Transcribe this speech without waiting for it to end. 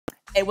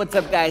Hey, what's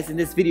up guys? In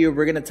this video,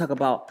 we're gonna talk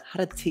about how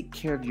to take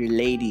care of your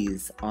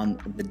ladies on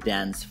the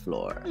dance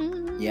floor.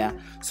 Yeah,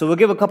 so we'll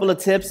give a couple of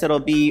tips that'll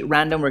be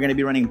random. We're gonna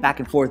be running back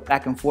and forth,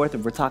 back and forth.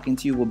 If we're talking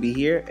to you, we'll be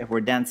here. If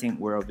we're dancing,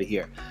 we're over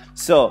here.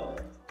 So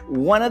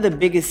one of the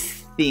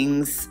biggest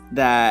things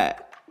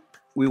that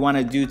we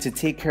wanna do to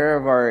take care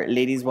of our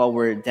ladies while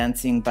we're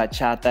dancing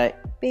bachata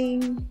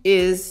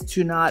is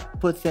to not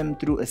put them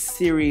through a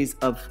series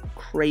of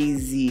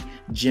crazy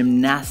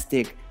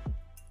gymnastic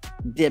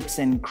dips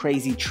and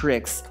crazy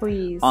tricks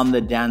on the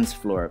dance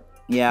floor.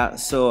 Yeah,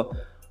 so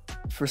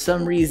for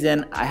some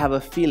reason I have a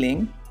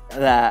feeling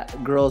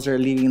that girls are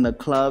leaving the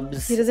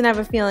clubs. He doesn't have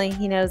a feeling,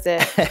 he knows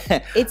it.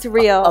 It's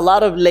real. A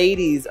lot of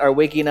ladies are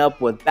waking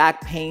up with back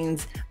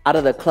pains out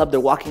of the club. They're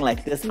walking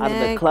like this out of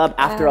the club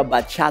after a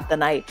bachata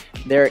night.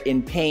 They're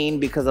in pain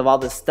because of all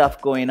the stuff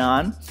going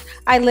on.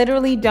 I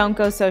literally don't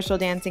go social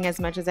dancing as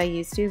much as I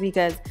used to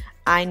because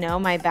I know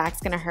my back's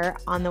gonna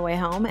hurt on the way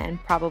home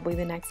and probably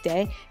the next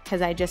day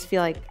because I just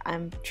feel like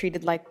I'm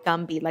treated like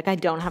Gumby, like I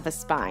don't have a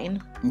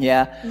spine.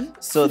 Yeah,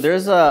 so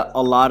there's a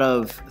lot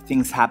of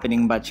things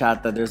happening in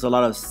bachata. There's a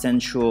lot of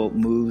sensual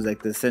moves,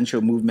 like the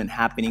sensual movement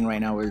happening right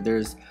now, where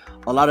there's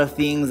a lot of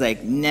things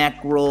like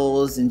neck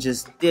rolls and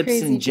just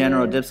dips in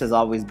general. Dips has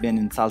always been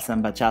in salsa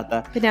and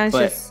bachata, but now it's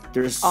just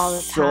there's all the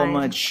so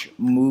much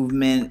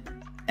movement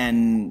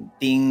and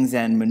things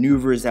and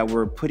maneuvers that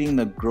we're putting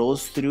the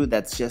girls through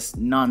that's just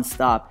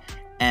non-stop,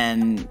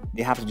 and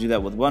they have to do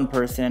that with one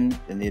person,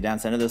 then they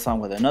dance another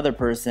song with another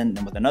person,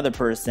 then with another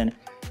person,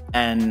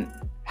 and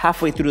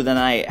halfway through the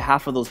night,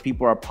 half of those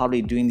people are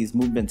probably doing these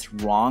movements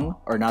wrong,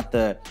 or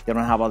they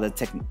don't have all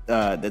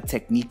the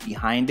technique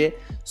behind it.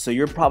 So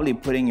you're probably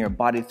putting your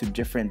body through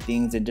different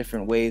things in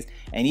different ways,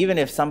 and even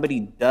if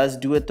somebody does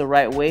do it the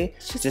right way,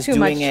 just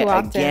doing it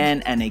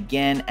again and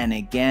again and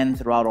again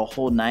throughout a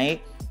whole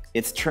night,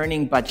 it's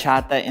turning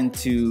bachata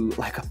into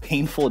like a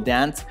painful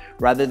dance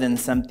rather than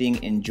something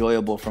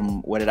enjoyable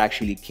from what it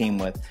actually came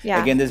with.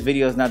 Yeah. Again, this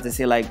video is not to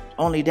say like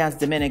only dance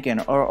Dominican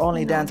or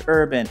only dance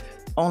urban,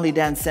 only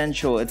dance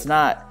sensual. It's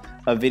not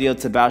a video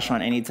to bash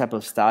on any type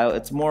of style.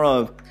 It's more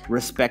of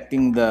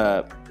respecting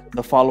the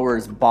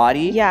follower's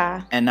body,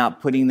 and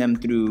not putting them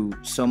through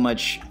so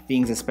much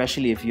things,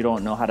 especially if you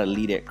don't know how to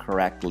lead it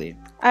correctly.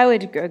 I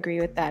would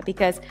agree with that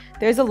because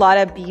there's a lot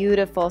of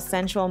beautiful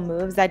sensual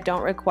moves that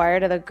don't require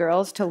the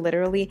girls to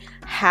literally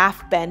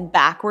half bend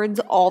backwards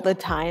all the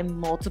time,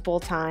 multiple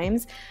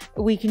times.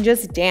 We can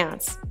just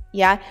dance.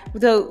 Yeah.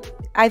 So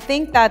I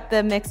think that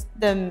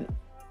the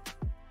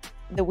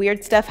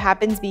weird stuff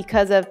happens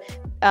because of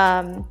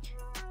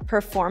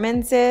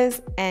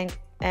performances and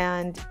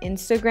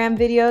Instagram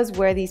videos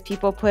where these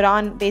people put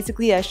on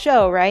basically a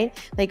show, right?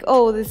 Like,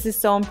 oh, this is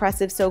so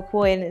impressive, so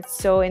cool, and it's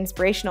so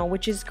inspirational,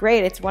 which is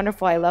great. It's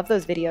wonderful. I love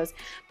those videos.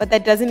 But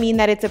that doesn't mean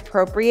that it's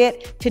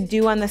appropriate to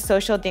do on the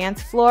social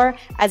dance floor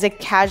as a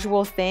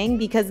casual thing,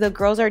 because the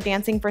girls are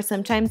dancing for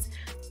sometimes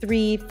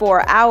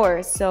 3-4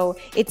 hours. So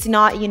it's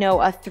not, you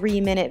know, a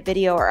 3-minute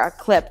video or a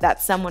clip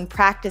that someone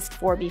practiced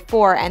for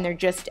before and they're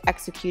just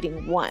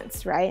executing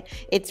once, right?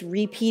 It's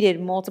repeated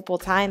multiple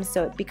times.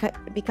 So it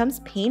becomes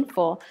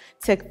painful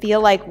to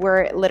feel like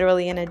we're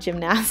literally in a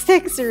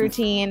gymnastics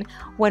routine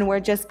when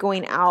we're just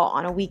going out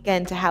on a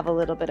weekend to have a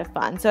little bit of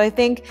fun. So I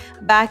think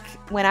back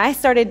when I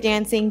started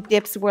dancing,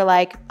 dips were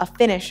like a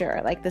finisher.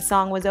 Like the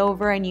song was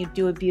over and you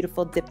do a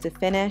beautiful dip to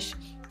finish.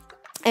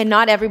 And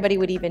not everybody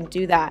would even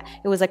do that.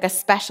 It was like a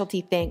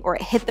specialty thing, or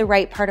it hit the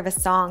right part of a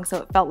song, so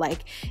it felt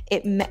like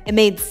it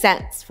made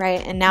sense,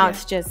 right? And now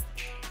it's just...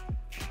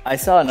 I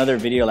saw another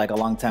video like a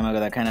long time ago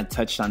that kind of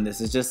touched on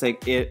this. It's just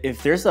like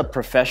if there's a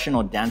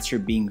professional dancer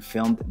being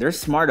filmed, they're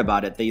smart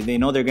about it. They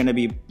know that's gonna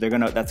be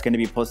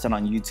posted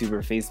on YouTube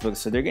or Facebook,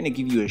 so they're gonna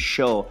give you a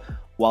show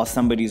while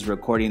somebody's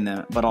recording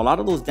them. But a lot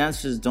of those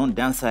dancers don't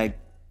dance like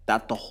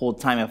that the whole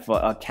time if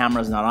a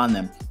camera's not on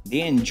them.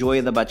 They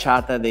enjoy the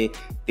bachata.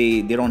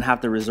 They don't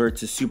have to resort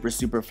to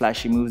super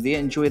flashy moves. They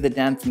enjoy the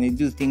dance and they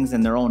do things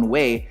in their own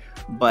way.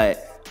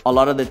 But a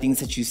lot of the things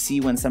that you see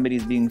when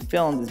somebody's being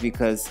filmed is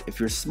because if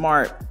you're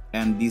smart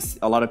and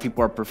a lot of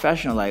people are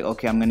professional, like,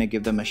 okay, I'm gonna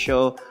give them a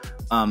show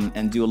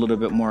and do a little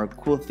bit more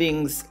cool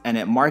things, and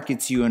it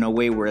markets you in a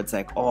way where it's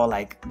like, oh,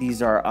 like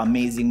these are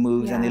amazing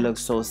moves and they look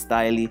so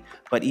stylish.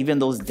 But even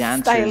those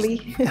dancers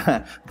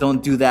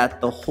don't do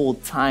that the whole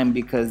time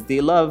because they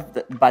love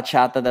the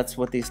bachata. That's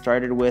what they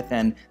started with,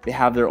 and they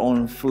have their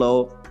own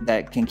flow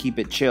that can keep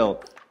it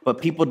chill. But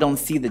people don't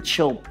see the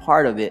chill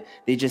part of it.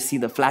 They just see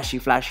the flashy.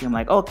 I'm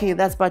like, okay,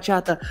 that's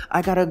bachata.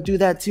 I gotta do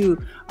that too.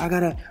 I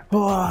gotta,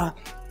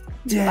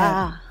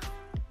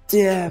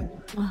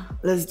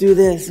 let's do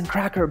this and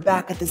crack her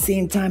back at the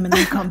same time and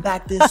then come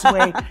back this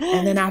way.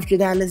 And then after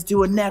that, let's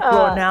do a neck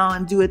roll now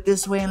and do it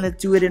this way, and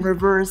let's do it in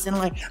reverse and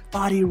like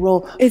body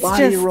roll, it's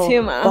body just roll,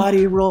 too much.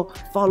 body roll,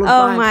 followed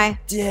by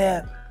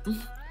dip.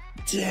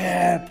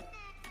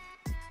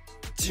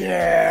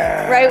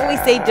 Right when we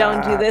say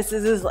don't do this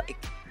is like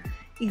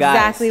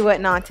exactly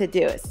what not to do.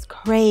 It's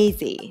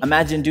crazy.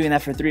 Imagine doing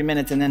that for 3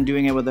 minutes and then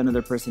doing it with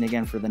another person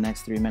again for the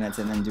next 3 minutes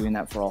and then doing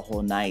that for a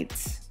whole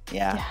night.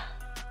 Yeah.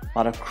 A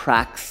lot of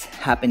cracks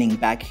happening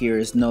back here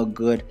is no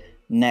good.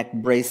 Neck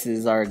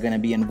braces are gonna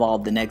be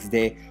involved the next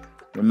day.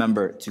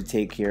 Remember to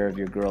take care of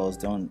your girls.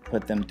 Don't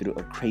put them through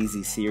a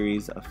crazy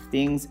series of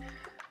things.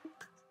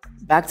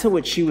 Back to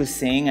what she was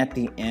saying at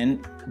the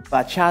end,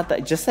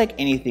 bachata, just like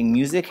anything,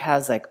 music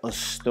has like a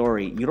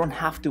story. You don't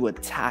have to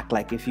attack.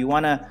 Like if you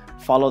want to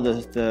follow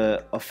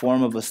a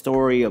form of a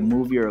story, a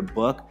movie, or a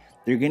book,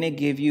 they're going to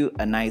give you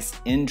a nice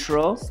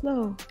intro.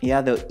 Slow.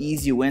 Yeah, they'll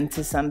ease you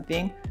into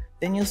something.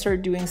 Then you'll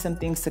start doing some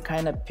things to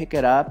kind of pick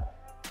it up.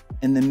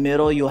 In the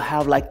middle, you'll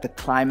have like the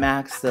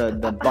climax,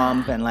 the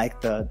bump, and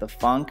like the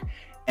funk.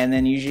 And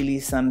then usually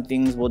some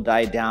things will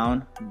die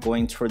down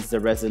going towards the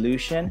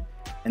resolution,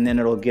 and then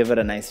it'll give it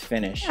a nice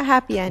finish. A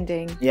happy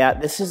ending. Yeah,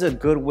 this is a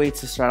good way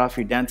to start off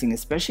your dancing,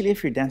 especially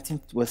if you're dancing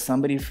with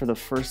somebody for the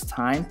first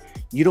time.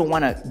 You don't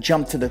want to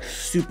jump to the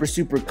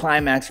super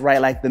climax,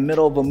 right? Like the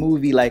middle of a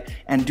movie, like,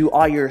 and do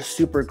all your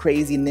super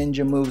crazy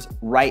ninja moves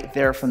right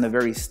there from the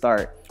very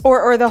start.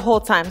 Or the whole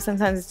time.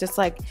 Sometimes it's just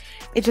like,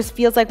 it just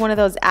feels like one of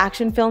those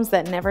action films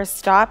that never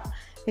stop.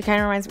 It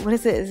kind of reminds, what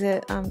is it? Is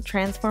it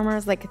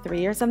Transformers like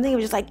 3 or something? It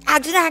was just like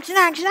action, action,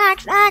 action,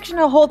 action, action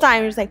the whole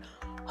time. You're just like,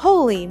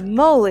 holy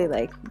moly,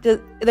 like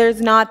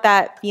there's not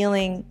that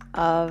feeling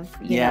of,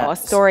 you know, a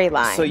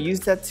storyline. So use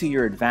that to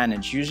your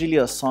advantage. Usually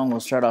a song will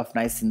start off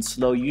nice and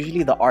slow.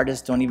 Usually the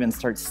artists don't even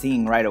start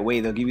singing right away.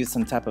 They'll give you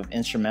some type of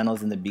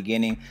instrumentals in the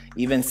beginning.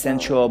 Even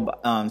sensual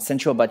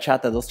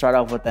bachata, they'll start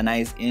off with a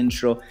nice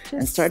intro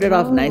and start it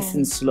off nice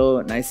and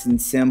slow, nice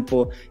and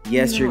simple.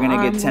 Yes, you're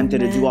gonna get tempted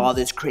to do all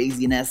this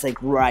craziness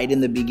like right in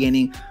the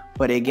beginning,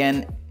 but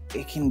again,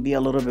 it can be a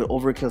little bit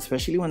overkill,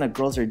 especially when the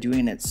girls are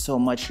doing it so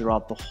much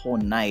throughout the whole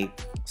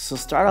night. So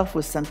start off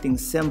with something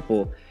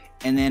simple,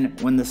 and then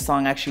when the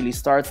song actually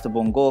starts, the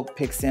bongo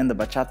picks in, the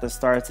bachata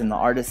starts, and the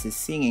artist is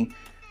singing.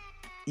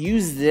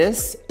 Use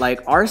this, like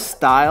our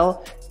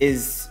style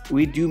is,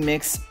 we do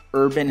mix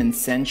urban and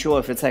sensual.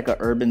 If it's like an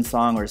urban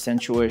song or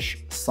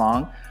sensual-ish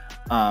song,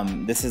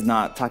 this is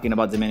not talking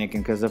about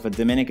Dominican, because if a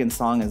Dominican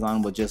song is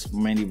on, we'll just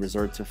mainly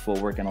resort to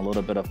footwork and a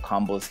little bit of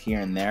combos here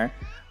and there.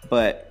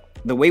 But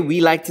the way we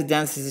like to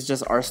dance, this is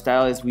just our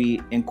style, is we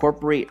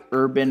incorporate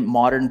urban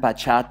modern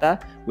bachata,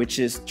 which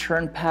is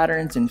turn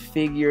patterns and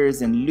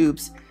figures and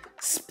loops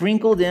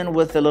sprinkled in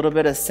with a little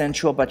bit of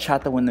sensual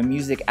bachata when the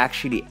music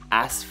actually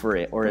asks for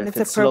it, or if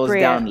it slows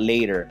down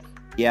later.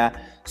 Yeah,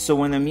 so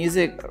when the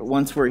music,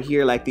 once we're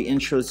here, like the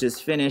intro is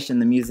just finished and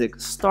the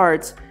music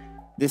starts,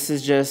 this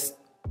is just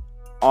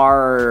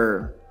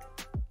our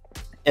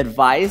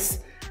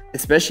advice.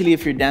 Especially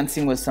if you're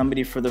dancing with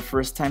somebody for the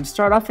first time,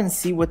 start off and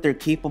see what they're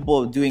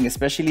capable of doing,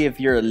 especially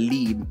if you're a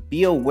lead.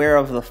 Be aware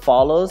of the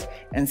follows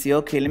and see,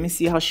 okay, let me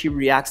see how she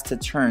reacts to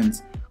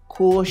turns.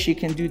 Cool, she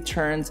can do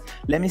turns.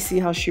 Let me see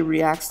how she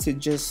reacts to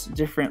just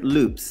different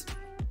loops.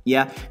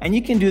 Yeah, and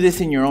you can do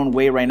this in your own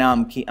way. Right now,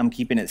 I'm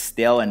keeping it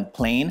stale and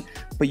plain,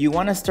 but you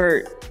want to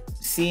start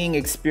seeing,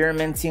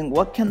 experimenting.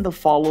 What can the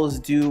follows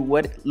do?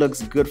 What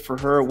looks good for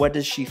her? What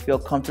does she feel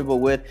comfortable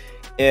with?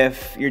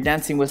 If you're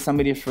dancing with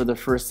somebody for the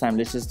first time,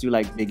 let's just do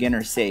like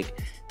beginner's sake,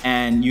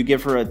 and you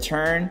give her a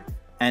turn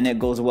and it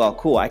goes well,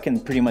 cool, I can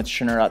pretty much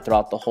turn her out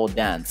throughout the whole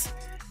dance.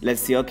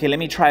 Let's see, okay, let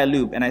me try a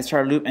loop, and I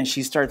start a loop and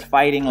she starts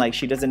fighting like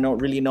she doesn't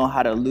really know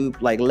how to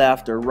loop, like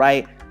left or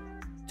right.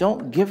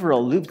 Don't give her a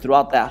loop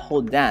throughout that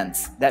whole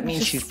dance. That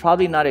means she's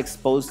probably not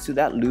exposed to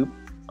that loop.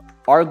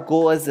 Our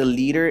goal as a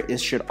leader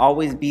should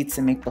always be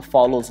to make the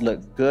follows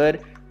look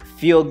good,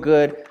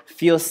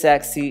 feel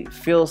sexy,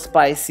 feel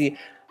spicy,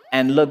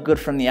 and look good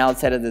from the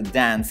outside of the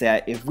dance. Yeah,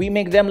 if we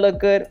make them look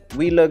good,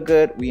 we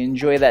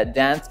enjoy that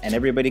dance, and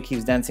everybody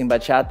keeps dancing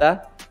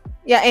bachata.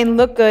 Yeah, and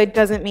look good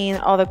doesn't mean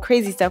all the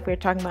crazy stuff we were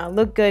talking about.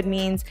 Look good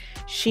means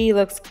she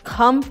looks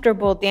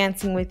comfortable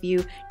dancing with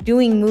you,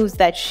 doing moves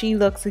that she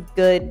looks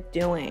good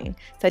doing.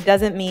 So it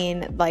doesn't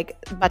mean like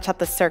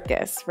bachata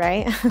circus,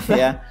 right?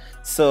 Yeah,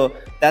 so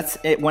that's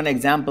it, one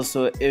example.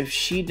 So if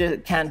she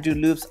can't do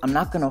loops, I'm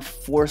not gonna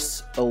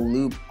force a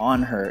loop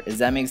on her. Does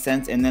that make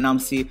sense? And then I'm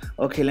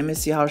okay, let me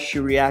see how she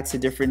reacts to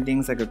different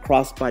things like a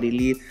crossbody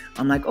lead.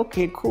 I'm like,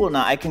 okay, cool.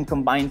 Now I can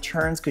combine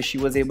turns because she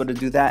was able to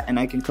do that, and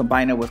I can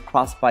combine it with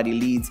crossbody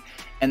leads,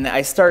 and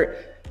I start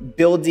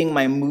building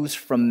my moves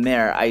from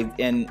there.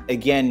 And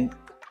again,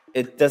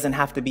 it doesn't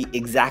have to be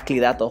exactly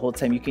that the whole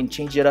time. You can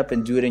change it up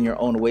and do it in your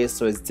own way,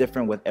 so it's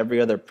different with every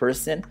other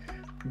person.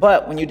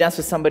 But when you dance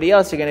with somebody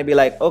else, you're gonna be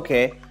like,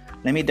 okay,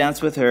 let me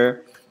dance with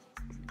her.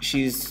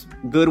 She's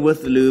good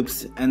with the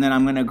loops, and then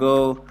I'm gonna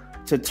go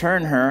to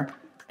turn her,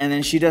 and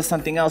then she does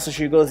something else, so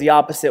she goes the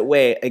opposite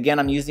way. Again,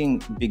 I'm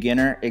using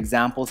beginner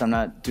examples. I'm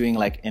not doing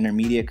like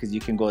intermediate, because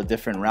you can go a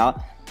different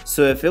route.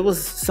 So if it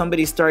was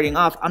somebody starting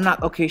off, I'm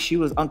not, okay, she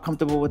was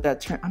uncomfortable with that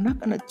turn, I'm not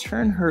gonna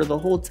turn her the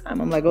whole time.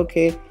 I'm like,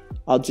 okay,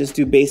 I'll just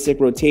do basic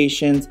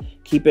rotations,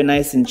 keep it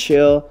nice and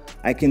chill.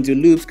 I can do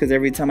loops, because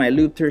every time I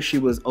looped her, she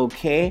was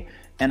okay.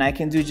 And I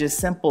can do just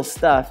simple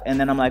stuff. And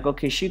then I'm like,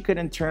 okay, she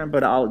couldn't turn,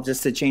 but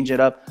just to change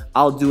it up,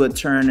 I'll do a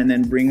turn and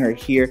then bring her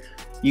here.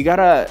 You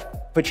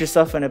gotta put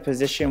yourself in a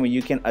position where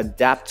you can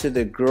adapt to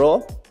the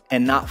girl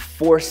and not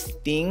force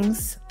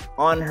things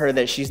on her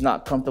that she's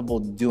not comfortable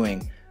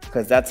doing,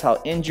 because that's how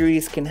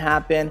injuries can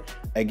happen.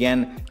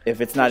 Again,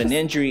 if it's not an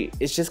injury,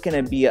 it's just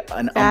gonna be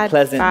an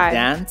unpleasant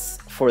dance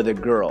for the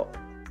girl.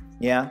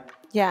 Yeah?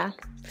 Yeah.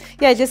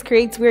 Yeah, it just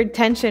creates weird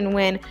tension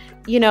when,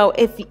 you know,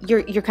 if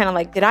you're kind of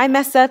like, did I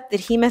mess up? Did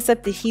he mess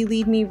up? Did he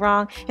lead me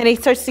wrong? And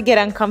it starts to get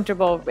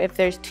uncomfortable if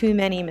there's too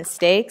many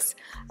mistakes.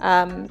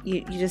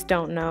 You just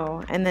don't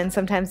know. And then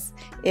sometimes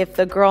if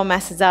the girl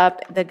messes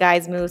up the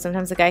guy's move,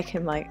 sometimes the guy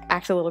can like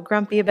act a little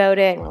grumpy about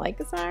it, and we're like,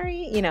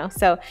 sorry, you know.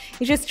 So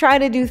you just try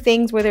to do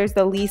things where there's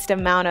the least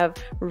amount of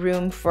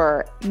room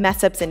for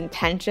mess ups and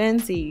tension.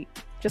 So you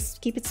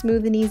just keep it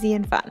smooth and easy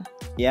and fun.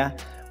 Yeah.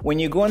 When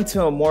you go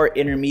into a more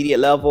intermediate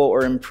level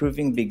or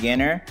improving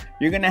beginner,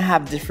 you're gonna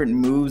have different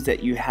moves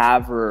that you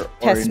have or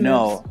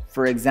know.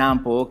 For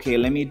example, okay,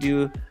 let me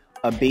do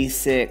a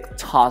basic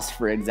toss,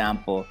 for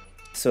example.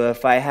 So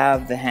if I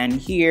have the hand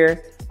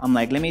here, I'm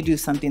like, let me do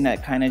something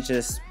that kind of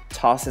just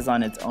tosses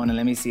on its own and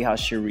let me see how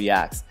she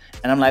reacts.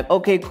 And I'm like,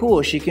 okay,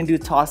 cool, she can do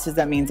tosses.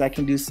 That means I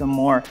can do some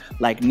more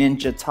like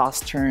ninja toss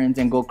turns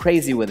and go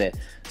crazy with it.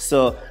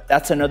 So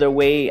that's another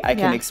way I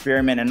can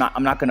experiment, and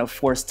I'm not gonna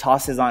force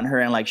tosses on her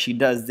and like she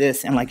does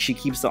this and like she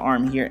keeps the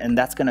arm here, and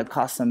that's gonna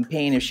cause some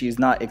pain if she's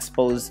not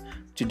exposed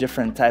to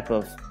different type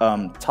of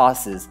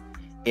tosses.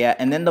 Yeah,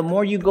 and then the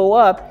more you go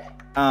up,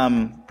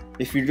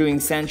 if you're doing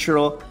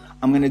central,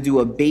 I'm gonna do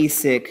a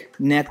basic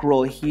neck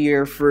roll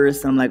here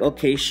first. I'm like,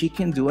 okay, she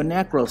can do a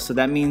neck roll. So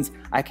that means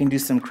I can do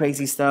some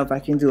crazy stuff. I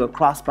can do a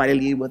crossbody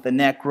lead with a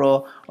neck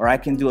roll, or I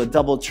can do a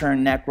double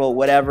turn neck roll,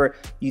 whatever.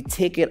 You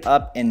take it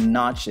up in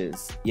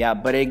notches. Yeah,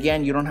 but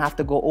again, you don't have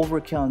to go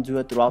overkill and do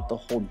it throughout the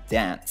whole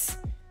dance.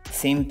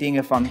 Same thing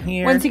if I'm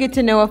here. Once you get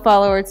to know a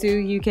follower too,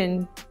 you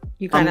kind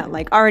of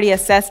like already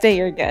assessed it,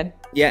 you're good.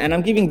 Yeah, and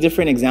I'm giving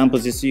different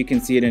examples just so you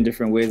can see it in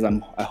different ways.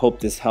 I hope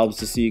this helps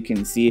just so you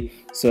can see.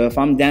 So if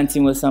I'm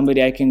dancing with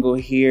somebody, I can go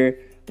here,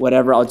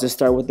 whatever. I'll just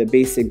start with the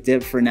basic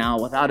dip for now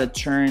without a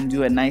turn,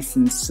 do it nice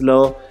and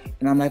slow.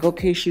 And I'm like,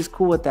 okay, she's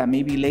cool with that.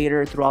 Maybe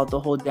later throughout the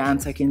whole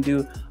dance, I can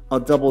do a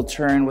double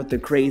turn with the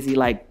crazy,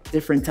 like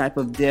different type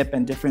of dip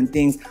and different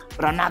things,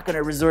 but I'm not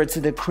gonna resort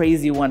to the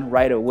crazy one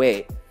right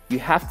away. You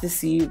have to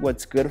see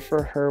what's good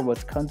for her,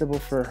 what's comfortable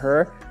for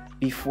her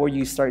before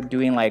you start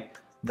doing like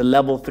the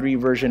level 3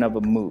 version of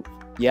a move.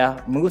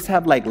 Yeah, moves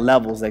have like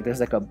levels. Like there's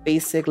like a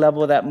basic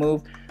level of that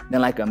move,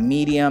 then like a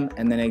medium,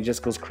 and then it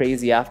just goes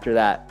crazy after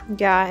that.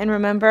 Yeah, and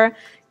remember,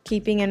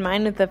 keeping in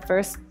mind that the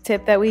first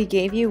tip that we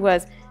gave you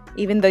was,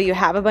 even though you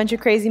have a bunch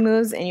of crazy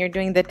moves and you're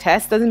doing the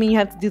test, doesn't mean you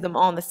have to do them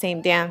all in the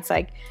same dance.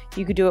 Like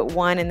you could do it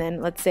one, and then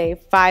let's say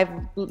 5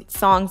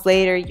 songs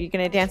later, you're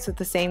gonna dance with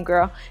the same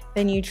girl.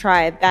 Then you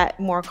try that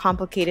more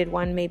complicated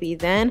one maybe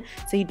then,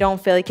 so you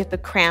don't feel like you have to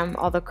cram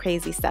all the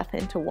crazy stuff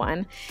into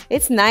one.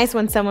 It's nice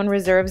when someone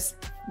reserves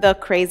the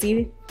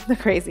crazy,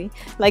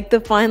 like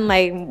the fun,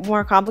 like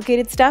more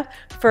complicated stuff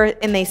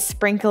and they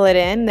sprinkle it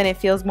in, then it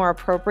feels more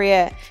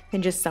appropriate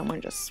than just someone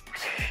just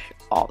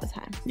all the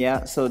time.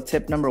 Yeah, so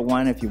tip number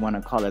 1, if you want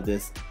to call it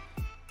this,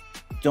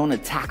 don't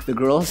attack the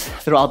girls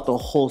throughout the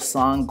whole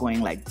song,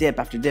 going like dip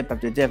after dip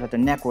after dip after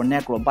neck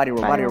roll, body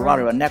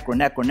roll,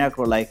 neck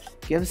roll. Like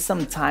give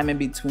some time in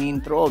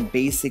between, throw a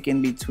basic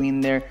in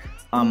between there.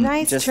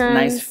 Just turns.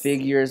 Nice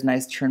figures,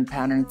 nice turn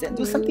patterns, and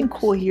do something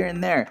cool here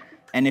and there.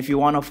 And if you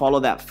want to follow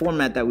that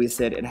format that we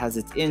said, it has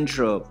its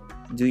intro,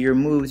 do your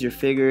moves, your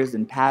figures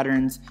and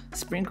patterns,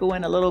 sprinkle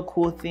in a little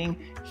cool thing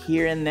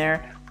here and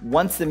there.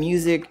 Once the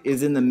music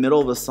is in the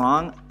middle of a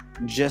song,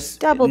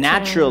 just double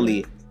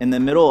naturally turn. In the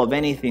middle of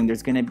anything,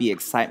 there's gonna be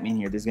excitement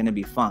here, there's gonna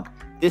be funk.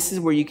 This is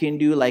where you can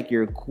do like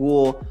your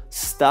cool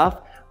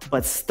stuff,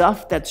 but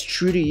stuff that's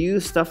true to you,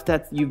 stuff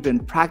that you've been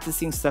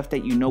practicing, stuff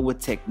that you know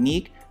with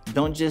technique.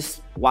 Don't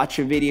just watch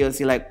your videos,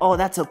 you're like, oh,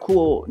 that's a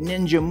cool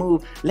ninja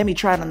move. Let me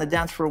try it on the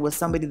dance floor with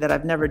somebody that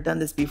I've never done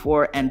this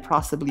before and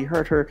possibly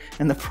hurt her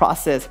in the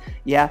process.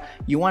 Yeah,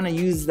 you wanna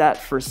use that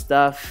for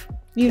stuff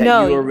you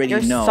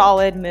already know.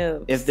 Solid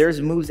moves. If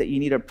there's moves that you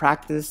need to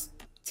practice,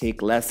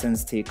 take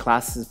lessons, take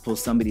classes, pull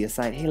somebody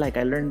aside. Hey, like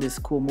I learned this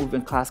cool move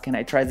in class. Can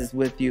I try this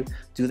with you?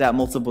 Do that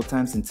multiple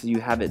times until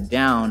you have it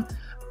down.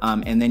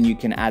 And then you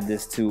can add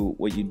this to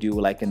what you do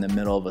like in the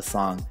middle of a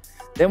song.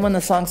 Then when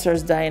the song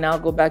starts dying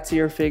out, go back to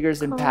your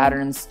figures and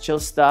patterns, chill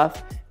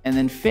stuff, and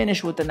then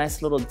finish with a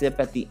nice little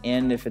dip at the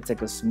end if it's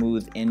like a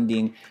smooth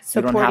ending.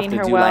 You don't have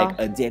to do like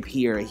a dip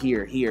here.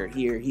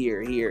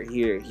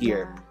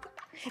 Yeah.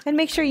 And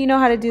make sure you know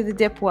how to do the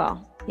dip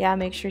well. Yeah,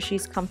 make sure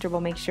she's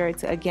comfortable. Make sure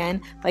it's,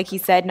 again, like he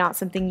said, not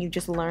something you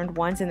just learned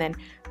once and then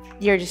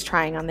you're just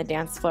trying on the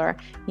dance floor.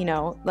 You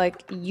know,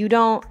 like you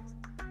don't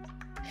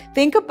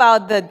think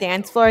about the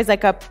dance floor as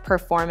like a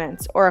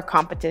performance or a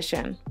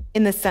competition,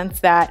 in the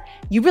sense that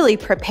you really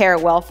prepare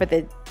well for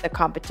the the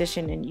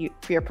competition and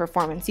for your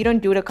performance. You don't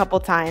do it a couple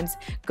times,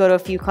 go to a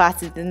few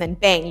classes, and then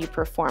bang, you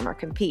perform or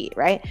compete,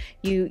 right?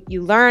 You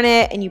learn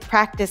it and you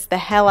practice the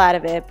hell out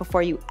of it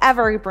before you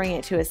ever bring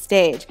it to a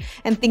stage.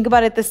 And think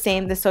about it the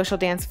social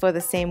dance floor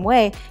the same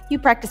way. You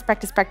practice,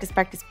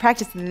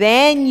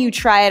 then you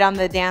try it on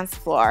the dance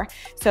floor.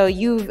 So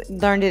you've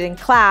learned it in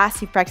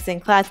class, you practice in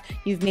class,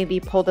 you've maybe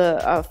pulled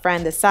a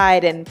friend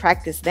aside and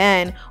practiced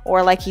then,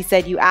 or like he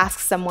said, you ask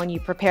someone, you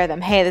prepare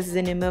them, hey, this is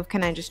a new move,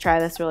 can I just try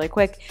this really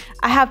quick?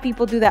 I have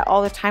people do that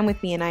all the time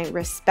with me, and I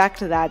respect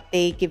that.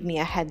 They give me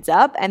a heads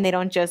up and they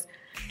don't just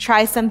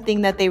try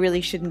something that they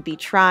really shouldn't be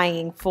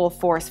trying full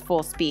force,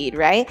 full speed,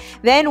 right?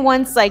 Then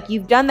once like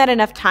you've done that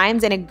enough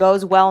times and it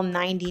goes well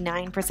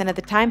 99% of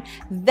the time,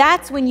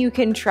 that's when you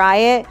can try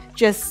it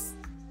just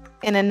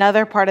in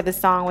another part of the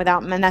song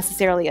without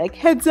necessarily like,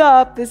 heads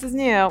up, this is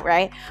new,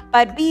 right?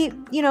 But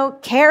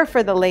care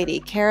for the lady,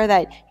 care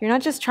that you're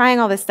not just trying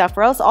all this stuff,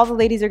 or else all the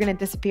ladies are going to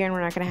disappear and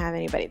we're not going to have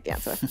anybody to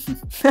dance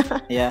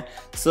with. Yeah,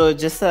 so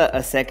just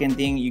a second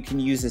thing, you can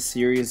use a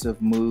series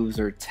of moves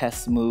or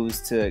test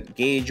moves to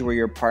gauge where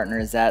your partner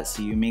is at,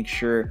 so you make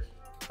sure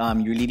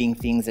you're leading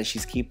things that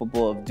she's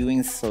capable of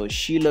doing, so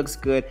she looks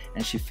good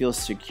and she feels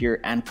secure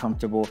and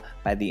comfortable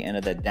by the end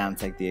of the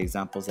dance, like the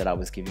examples that I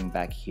was giving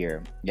back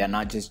here. Yeah,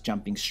 not just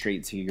jumping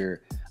straight to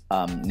your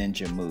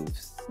ninja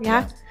moves.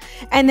 Yeah.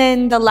 And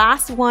then the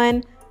last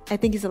one, I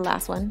think is the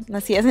last one,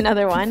 unless he has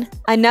another one.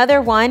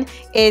 Another one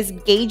is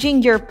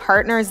gauging your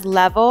partner's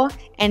level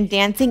and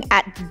dancing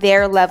at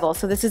their level.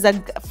 So this is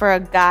for a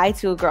guy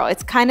to a girl.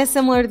 It's kind of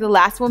similar to the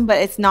last one, but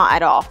it's not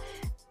at all.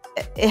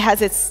 It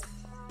has its...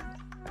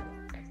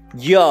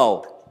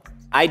 Yo,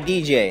 I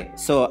DJ,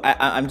 so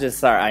I'm just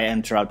sorry I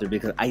interrupted,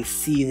 because I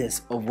see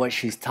this of what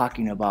she's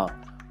talking about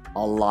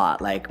a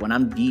lot. Like when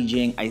I'm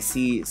DJing, I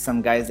see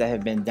some guys that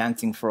have been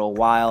dancing for a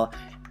while,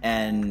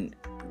 and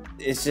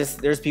it's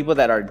just, there's people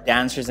that are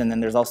dancers, and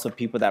then there's also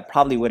people that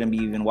probably wouldn't be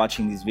even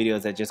watching these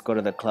videos, that just go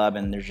to the club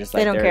and they're just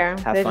like, they don't care,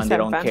 have fun, they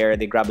don't care,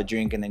 they grab a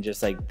drink and then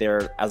just like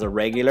they're as a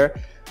regular.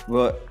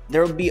 Well,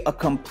 there will be a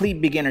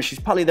complete beginner, she's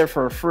probably there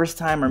for her first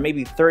time or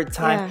maybe third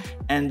time,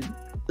 and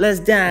let's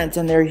dance,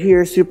 and they're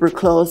here super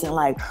close and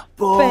like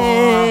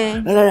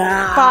boom,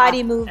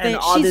 body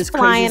movement, she's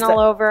flying all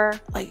over.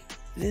 Like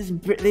this,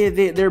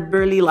 they're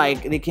barely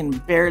like, they can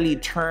barely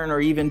turn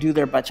or even do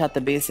their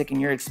bachata basic, and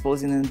you're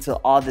exposing them to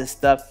all this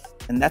stuff,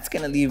 and that's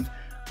gonna leave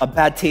a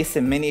bad taste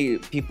in many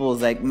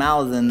people's like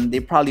mouths, and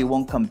they probably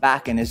won't come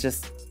back. And it's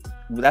just,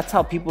 that's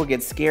how people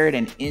get scared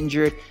and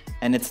injured,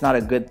 and it's not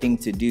a good thing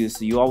to do.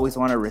 So you always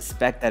want to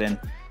respect that and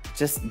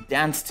just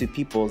dance to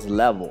people's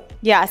level.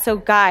 Yeah, so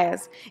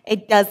guys,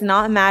 it does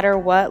not matter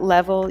what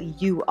level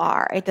you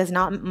are. It does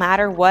not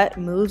matter what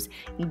moves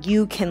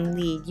you can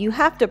lead. You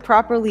have to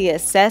properly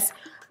assess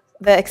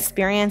the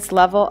experience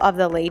level of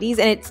the ladies,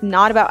 and it's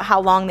not about how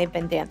long they've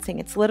been dancing.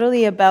 It's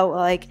literally about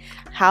like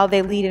how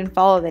they lead and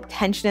follow, the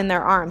tension in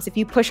their arms. If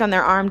you push on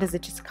their arm, does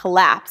it just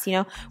collapse?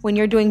 When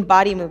you're doing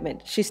body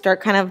movement, she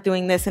start kind of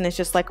doing this and it's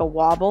just like a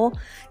wobble,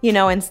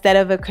 instead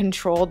of a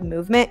controlled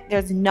movement.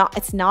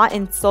 It's not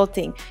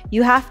insulting.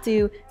 You have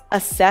to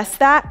assess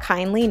that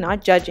kindly,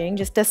 not judging,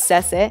 just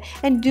assess it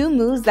and do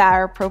moves that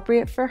are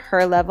appropriate for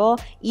her level.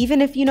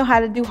 Even if you know how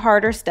to do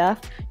harder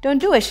stuff, don't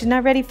do it. She's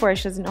not ready for it.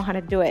 She doesn't know how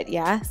to do it.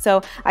 Yeah.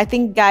 So I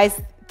think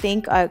guys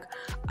think like,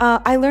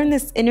 I learned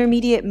this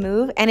intermediate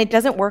move and it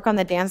doesn't work on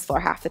the dance floor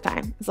half the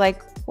time. It's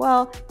like,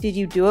 well, did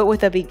you do it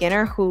with a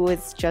beginner who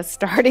is just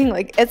starting?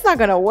 Like, it's not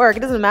gonna work. It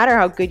doesn't matter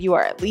how good you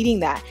are at leading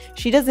that.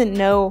 She doesn't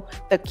know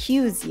the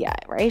cues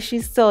yet, right?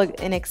 She's still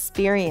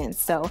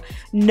inexperienced. So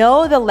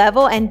know the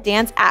level and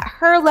dance at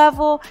her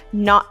level,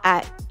 not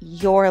at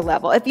your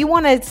level. If you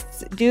wanna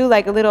do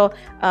like a little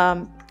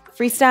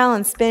freestyle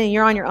and spin and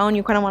you're on your own,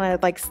 you kind of want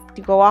to like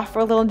go off for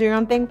a little and do your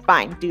own thing,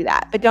 fine, do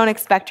that. But don't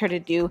expect her to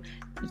do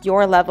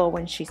your level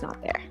when she's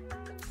not there.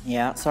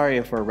 Yeah, sorry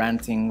if we're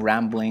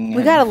rambling.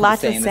 We got a lot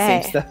to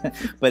say.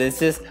 But it's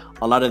just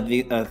a lot of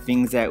the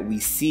things that we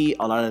see,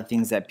 a lot of the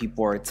things that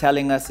people are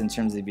telling us in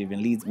terms of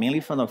even leads, mainly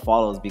from the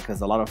follows,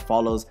 because a lot of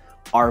follows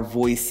are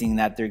voicing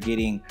that they're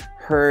getting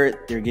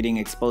hurt, they're getting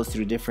exposed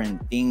through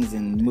different things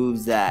and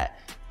moves that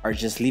are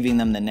just leaving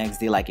them the next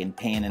day like in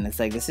pain. And it's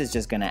like, this is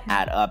just gonna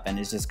add up and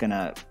it's just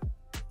gonna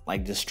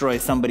like destroy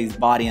somebody's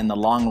body in the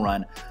long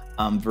run,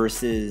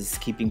 versus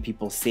keeping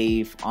people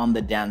safe on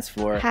the dance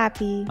floor,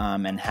 happy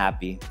and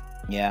happy.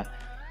 Yeah.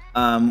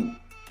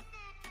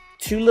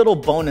 Two little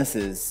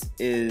bonuses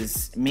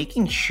is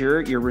making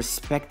sure you're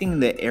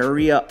respecting the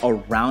area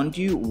around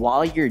you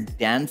while you're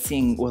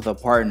dancing with a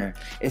partner,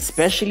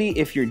 especially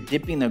if you're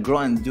dipping the girl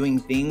and doing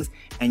things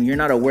and you're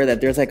not aware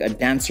that there's like a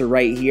dancer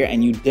right here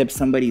and you dip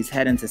somebody's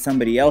head into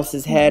somebody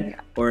else's head,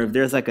 or if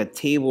there's like a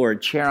table or a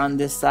chair on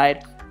this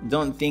side.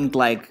 Don't think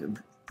like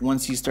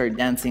once you start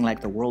dancing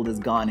like the world is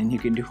gone and you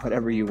can do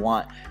whatever you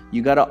want.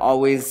 You gotta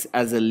always,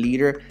 as a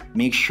leader,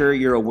 make sure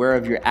you're aware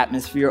of your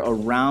atmosphere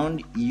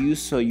around you,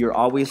 so you're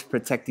always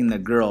protecting the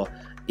girl.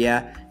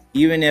 Yeah,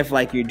 even if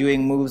like you're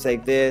doing moves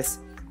like this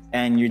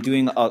and you're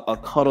doing a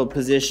cuddle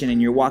position and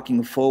you're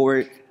walking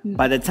forward,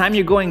 By the time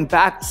you're going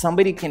back,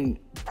 somebody can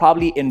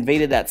probably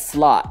invaded that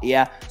slot,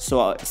 yeah?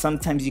 So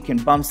sometimes you can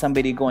bump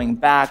somebody going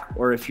back,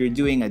 or if you're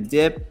doing a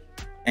dip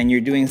and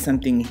you're doing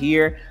something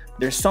here,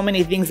 there's so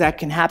many things that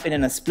can happen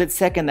in a split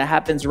second that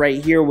happens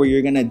right here where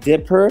you're gonna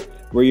dip her,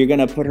 where you're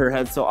gonna put her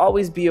head. So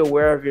always be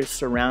aware of your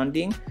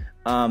surrounding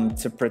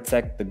to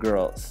protect the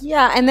girls.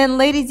 Yeah, and then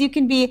ladies, you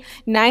can be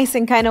nice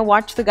and kind of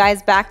watch the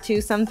guy's back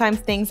too. Sometimes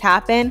things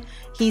happen,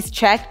 he's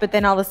checked, but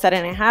then all of a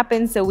sudden it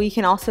happens. So we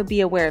can also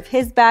be aware of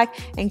his back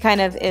and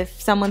kind of,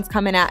 if someone's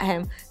coming at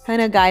him,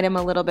 kind of guide him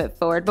a little bit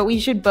forward. But we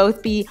should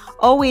both be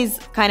always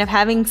kind of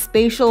having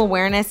spatial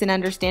awareness and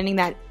understanding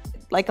that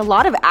like a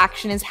lot of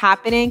action is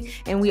happening,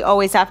 and we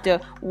always have to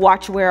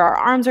watch where our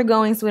arms are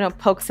going so we don't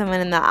poke someone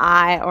in the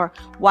eye, or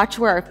watch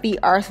where our feet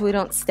are so we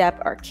don't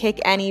step or kick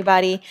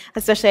anybody.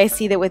 Especially I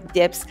see that with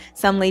dips,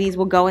 some ladies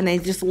will go and they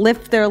just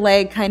lift their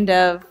leg kind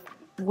of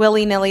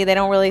willy-nilly. They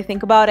don't really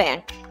think about it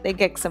and they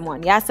kick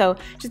someone. Yeah, so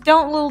just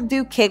don't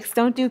do kicks,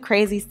 don't do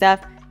crazy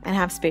stuff, and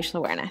have spatial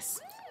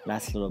awareness.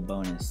 Last little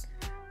bonus.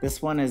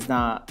 This one is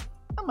not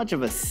much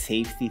of a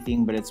safety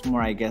thing, but it's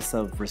more, I guess,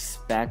 of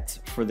respect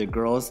for the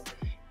girls.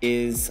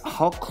 Is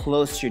how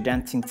close you're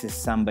dancing to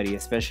somebody,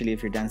 especially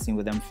if you're dancing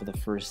with them for the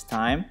first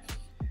time.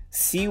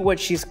 See what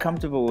she's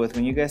comfortable with.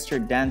 When you guys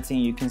start dancing,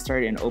 you can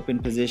start in open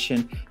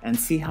position and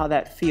see how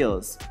that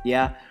feels.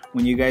 Yeah,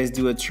 when you guys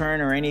do a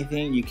turn or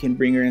anything, you can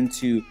bring her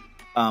into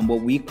what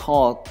we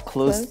call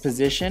closed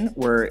position,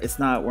 where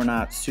we're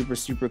not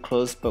super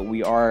close, but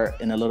we are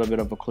in a little bit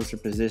of a closer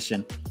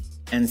position,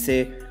 and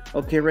say,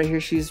 okay, right here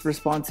she's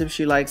responsive,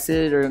 she likes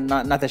it, or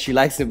not that she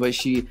likes it, but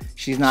she's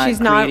not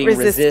creating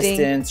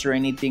resistance or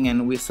anything,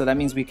 and so that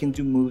means we can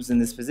do moves in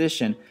this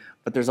position.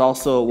 But there's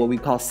also what we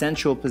call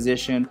central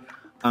position,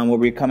 where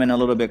we come in a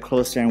little bit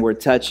closer and we're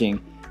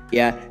touching.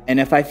 Yeah, and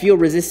if I feel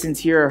resistance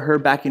here or her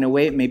backing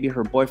away, maybe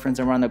her boyfriend's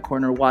around the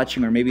corner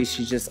watching, or maybe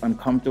she's just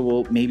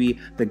uncomfortable, maybe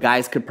the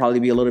guys could probably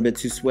be a little bit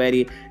too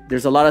sweaty.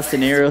 There's a lot of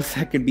scenarios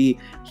that could be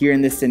here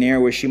in this scenario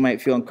where she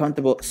might feel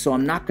uncomfortable, so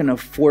I'm not gonna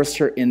force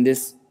her in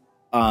this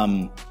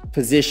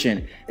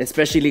position,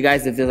 especially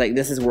guys, if they're like,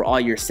 this is where all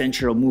your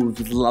central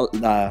moves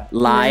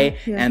lie,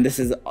 and this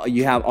is,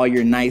 you have all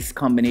your nice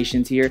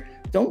combinations here.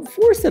 Don't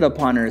force it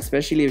upon her,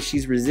 especially if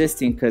she's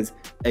resisting, because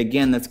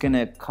again, that's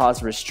gonna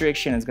cause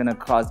restriction, it's gonna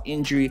cause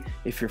injury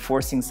if you're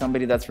forcing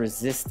somebody that's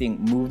resisting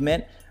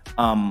movement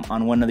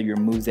on one of your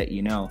moves that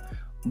you know.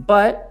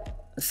 But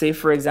say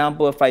for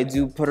example, if I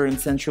do put her in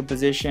central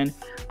position,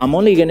 I'm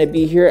only gonna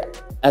be here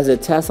as a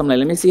test. I'm like,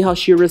 let me see how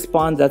she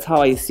responds. That's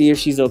how I see if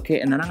she's okay,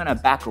 and then I'm gonna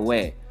back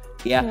away.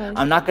 Yeah,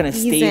 I'm not gonna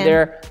stay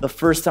there the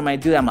first time I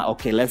do that. I'm like,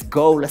 okay, let's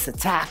go, let's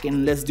attack,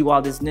 and let's do all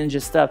this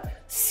ninja stuff.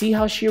 See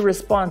how she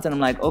responds, and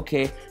I'm like,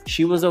 okay,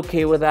 she was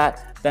okay with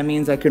that. That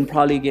means I can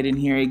probably get in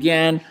here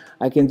again.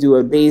 I can do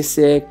a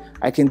basic,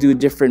 I can do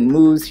different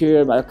moves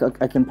here.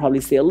 I can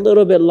probably stay a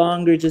little bit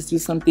longer, just do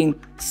something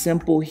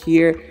simple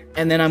here,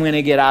 and then I'm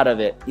gonna get out of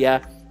it.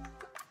 Yeah.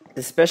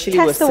 Especially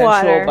with Central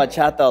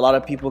Bachata, a lot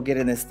of people get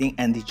in this thing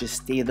and they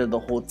just stay there the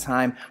whole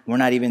time. We're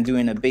not even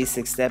doing a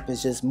basic step.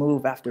 It's just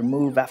move after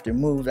move after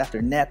move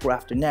after neck row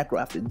after neck row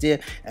after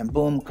dip, and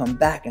boom, come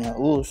back, and like,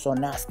 oh, so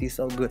nasty,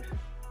 so good.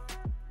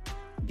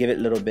 Give it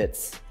little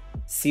bits.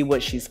 See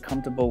what she's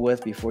comfortable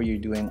with before you're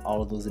doing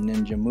all of those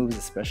ninja moves,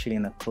 especially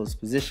in a closed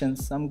position.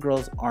 Some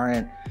girls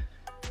aren't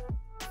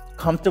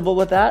comfortable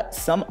with that,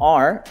 some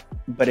are,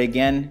 but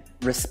again,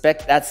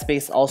 respect that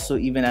space also,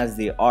 even as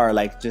they are.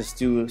 Like, just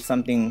do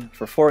something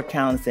for 4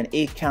 counts and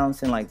 8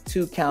 counts and like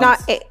 2 counts.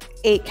 Not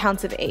eight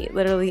counts of 8,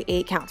 literally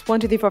 8 counts. 1,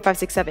 2, 3, 4, 5,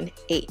 6, 7,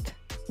 8.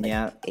 Like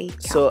yeah, 8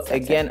 counts. So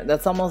again,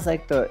 that's almost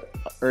like the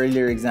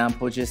earlier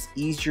example. Just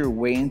ease your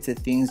way into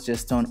things.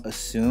 Just don't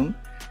assume.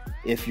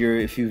 If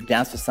you've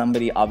danced with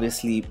somebody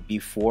obviously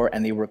before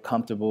and they were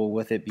comfortable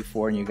with it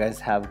before, and you guys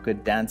have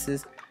good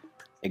dances,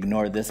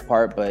 ignore this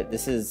part. But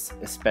this is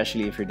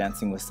especially if you're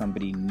dancing with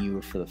somebody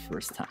new for the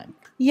first time.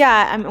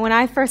 Yeah, when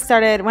I first saw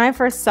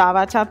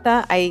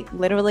bachata, I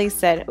literally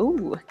said,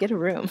 "Ooh, get a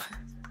room."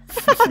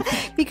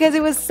 Because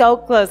it was so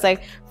close.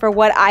 Like, for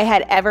what I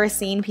had ever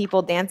seen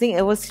people dancing,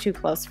 it was too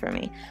close for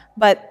me.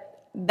 But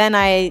then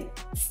I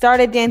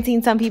started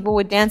dancing. Some people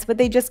would dance, but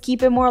they just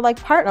keep it more like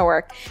partner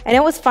work. And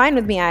it was fine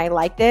with me. I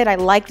liked it. I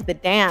liked the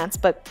dance,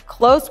 but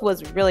close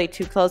was really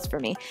too close for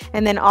me.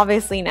 And then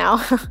obviously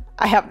now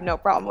I have no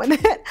problem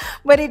with it.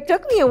 But it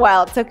took me a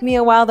while. It took me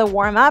a while to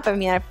warm up. I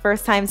mean, the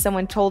first time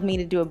someone told me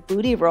to do a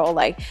booty roll,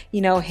 like,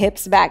 you know,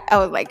 hips back, I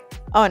was like,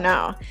 oh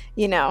no,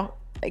 you know.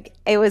 Like,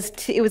 it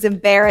was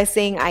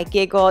embarrassing. I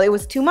giggled. It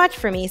was too much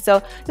for me. So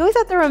you always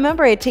have to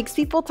remember, it takes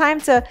people time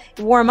to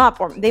warm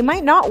up, or they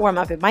might not warm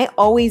up. It might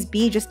always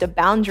be just a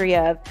boundary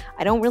of,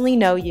 I don't really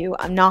know you,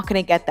 I'm not going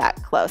to get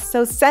that close.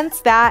 So sense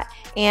that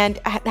and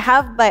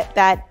have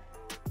that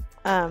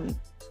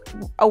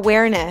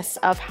awareness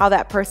of how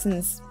that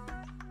person's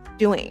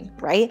doing,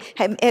 right?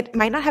 It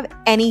might not have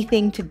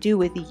anything to do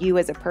with you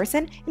as a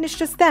person, and it's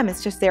just them.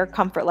 It's just their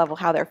comfort level,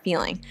 how they're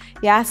feeling.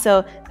 Yeah,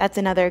 so that's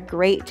another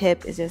great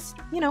tip, is just,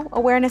 you know,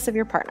 awareness of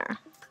your partner.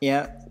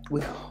 Yeah,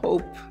 we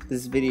hope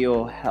this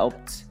video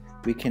helped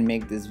we can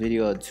make this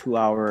video a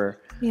 2-hour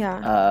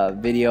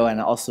video, and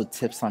also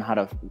tips on how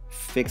to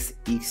fix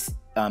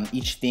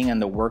each thing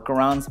and the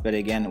workarounds. But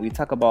again, we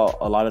talk about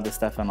a lot of the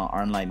stuff on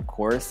our online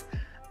course,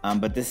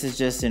 but this is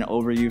just an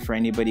overview for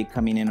anybody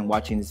coming in and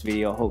watching this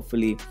video.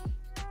 Hopefully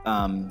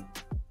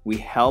we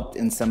helped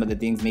in some of the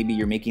things. Maybe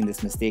you're making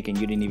this mistake and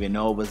you didn't even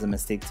know it was a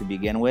mistake to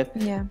begin with.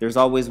 There's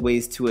always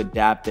ways to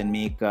adapt and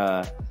make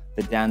the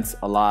dance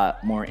a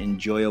lot more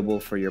enjoyable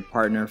for your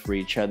partner, for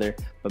each other,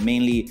 but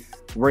mainly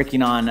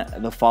working on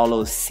the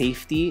follow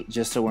safety,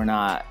 just so we're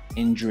not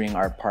injuring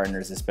our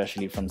partners,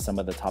 especially from some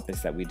of the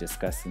topics that we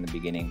discussed in the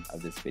beginning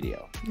of this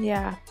video.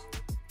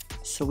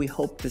 So we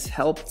hope this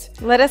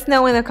helped. Let us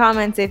know in the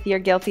comments if you're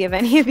guilty of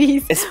any of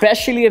these.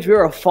 Especially if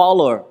you're a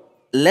follower.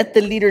 Let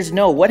the leaders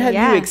know, what have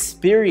you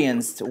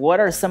experienced? What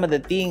are some of the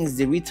things?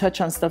 Did we touch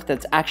on stuff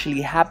that's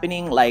actually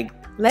happening? Like,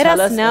 tell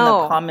us know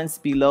in the comments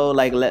below,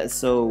 like,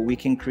 so we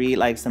can create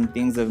like some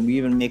things, and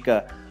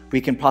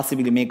we can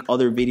possibly make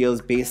other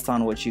videos based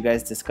on what you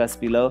guys discuss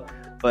below.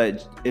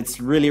 But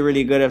it's really,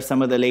 really good if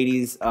some of the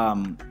ladies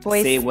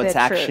say what's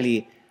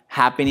actually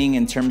happening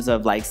in terms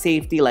of like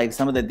safety, like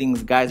some of the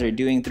things guys are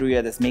doing through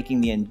you that's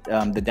making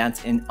the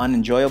dance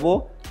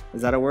unenjoyable.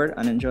 Is that a word?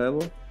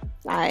 Unenjoyable?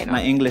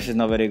 My English is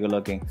not very good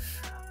looking.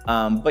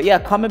 But yeah,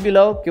 comment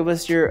below, give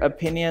us your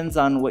opinions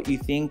on what you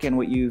think and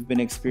what you've been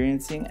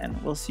experiencing,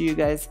 and we'll see you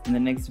guys in the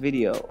next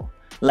video.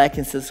 Like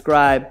and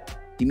subscribe.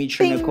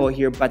 Demetrio, Nicole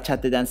here,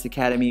 Bachata Dance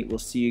Academy. We'll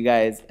see you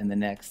guys in the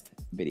next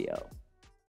video.